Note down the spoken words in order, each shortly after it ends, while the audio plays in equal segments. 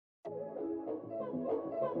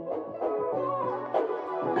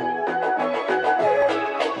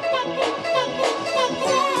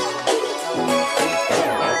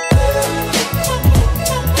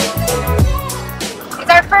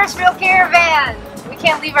First real caravan. We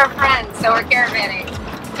can't leave our friends, so we're caravaning.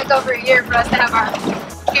 It took over a year for us to have our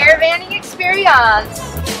caravaning experience.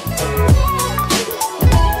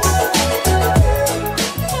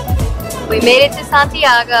 We made it to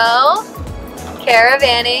Santiago,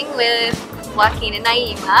 caravaning with Joaquin and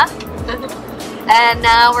Naima. And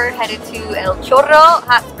now we're headed to El Chorro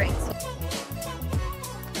Hot Springs.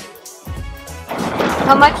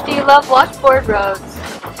 How much do you love washboard roads?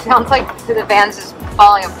 Sounds like the van's just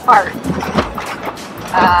falling apart.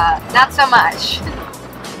 Not so much.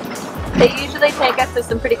 They usually take us to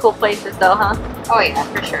some pretty cool places though, huh? Oh yeah,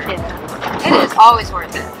 for sure. Yeah. It is always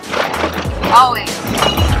worth it. Always.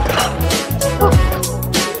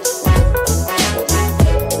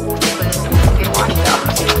 Get washed out.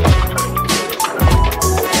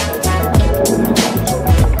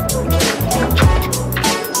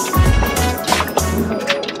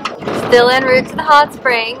 Still en route to the hot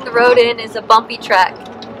spring. The road in is a bumpy trek,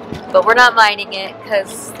 but we're not minding it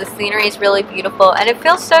because the scenery is really beautiful and it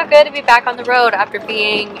feels so good to be back on the road after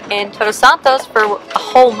being in Todos Santos for a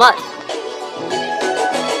whole month.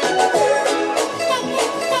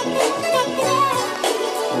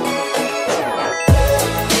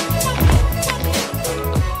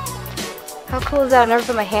 How cool is that? I never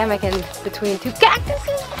put my hammock in between two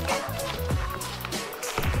cactuses.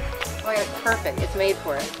 Oh, it's perfect. It's made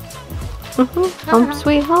for it. Home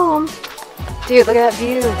sweet home. Dude, look at that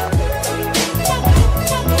view.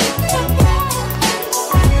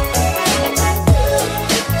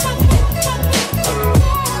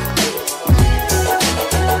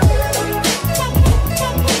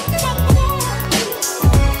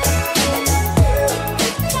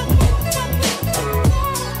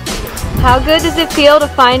 How good does it feel to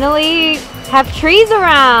finally have trees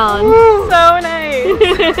around? Woo, so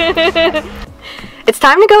nice. It's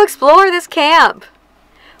time to go explore this camp.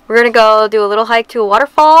 We're gonna go do a little hike to a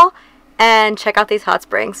waterfall and check out these hot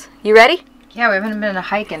springs. You ready? Yeah, we haven't been on a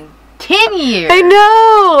hike in 10 years. I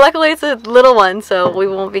know! Luckily it's a little one, so we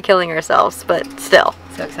won't be killing ourselves, but still.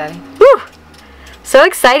 So exciting. Woo! So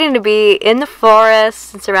exciting to be in the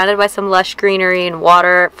forest and surrounded by some lush greenery and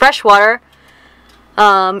water, fresh water,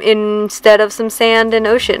 instead of some sand and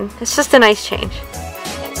ocean. It's just a nice change.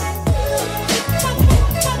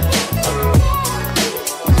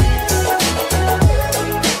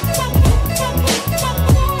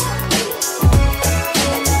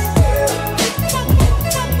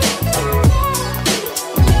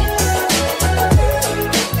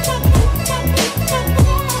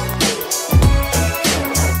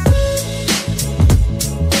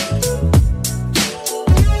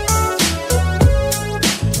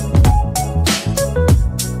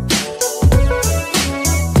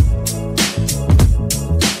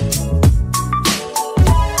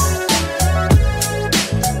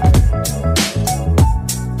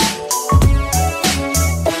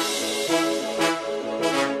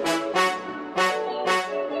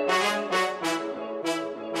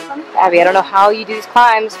 Abby, I don't know how you do these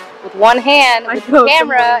climbs with one hand, with the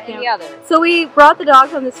camera in the other. So we brought the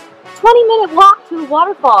dogs on this 20-minute walk to the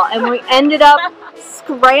waterfall, and we ended up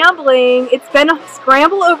scrambling. It's been a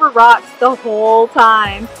scramble over rocks the whole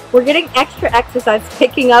time. We're getting extra exercise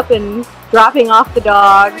picking up and dropping off the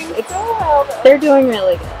dogs. They're doing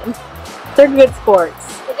really good. They're good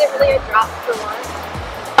sports. Is it really a drop for one?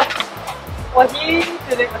 Well, he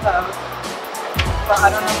did it with us, but I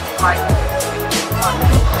don't know if he liked it.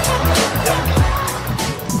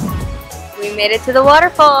 We made it to the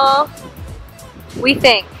waterfall. We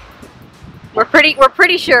think. We're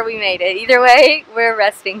pretty sure we made it. Either way, we're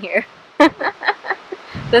resting here.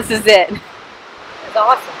 This is it. It's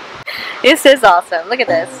awesome. This is awesome. Look at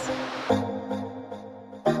this.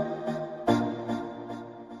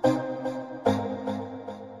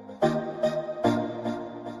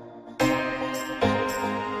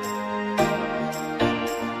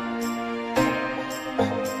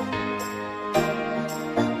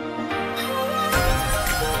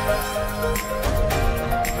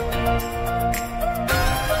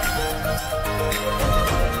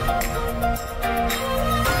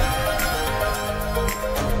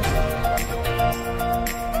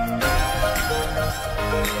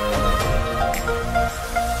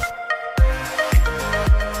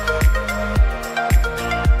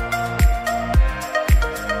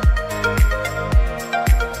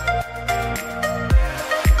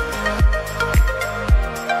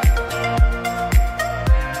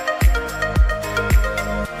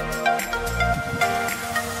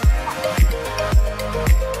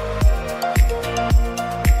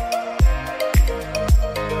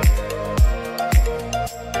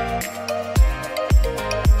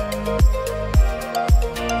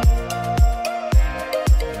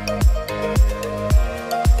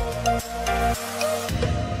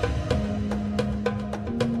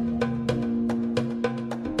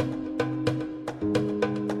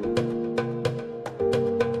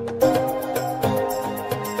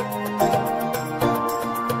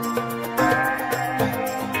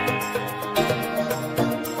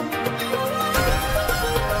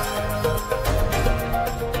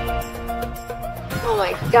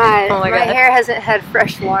 God, Oh my my God. hair hasn't had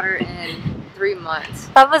fresh water in 3 months.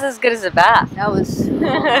 That was as good as a bath. That was, oh my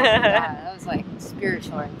God, that was like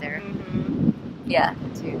spiritual right there. Yeah.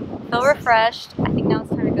 Dude. Feel refreshed. I think now it's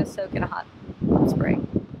time to go soak in a hot spring.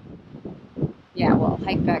 Yeah, well,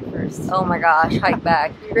 hike back first. Oh my gosh, hike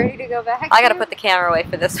back. You ready to go back? I gotta put the camera away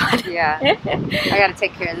for this one. Yeah. I gotta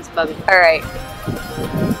take care of this buggy. Alright.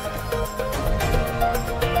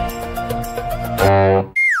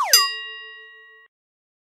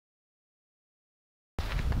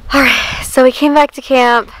 Alright, so we came back to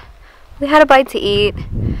camp. We had a bite to eat.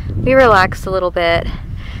 We relaxed a little bit,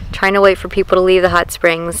 trying to wait for people to leave the hot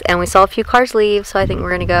springs, and we saw a few cars leave, so I think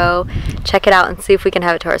we're gonna go check it out and see if we can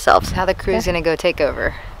have it to ourselves. Now the crew's gonna go take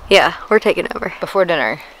over. Yeah, we're taking over. Before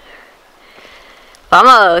dinner.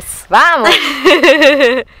 Vamos! Vamos!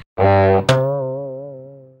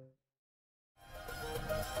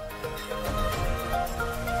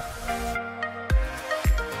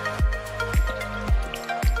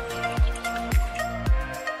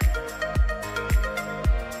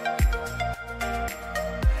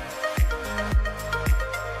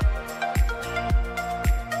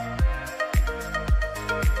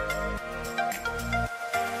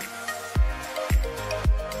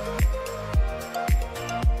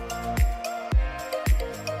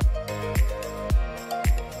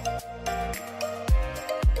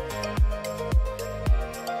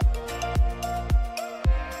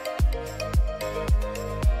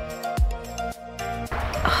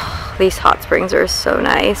 These hot springs are so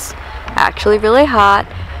nice. Actually really hot,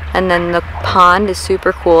 and then the pond is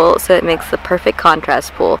super cool, so it makes the perfect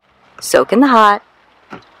contrast pool. Soak in the hot,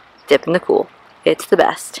 dip in the cool. It's the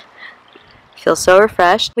best. Feel so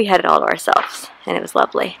refreshed. We had it all to ourselves, and it was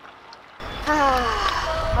lovely.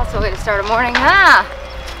 That's the way to start a morning, huh?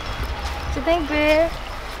 What you think, babe?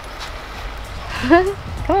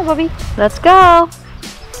 Come on, Bobby. Let's go.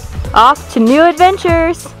 Off to new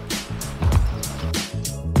adventures.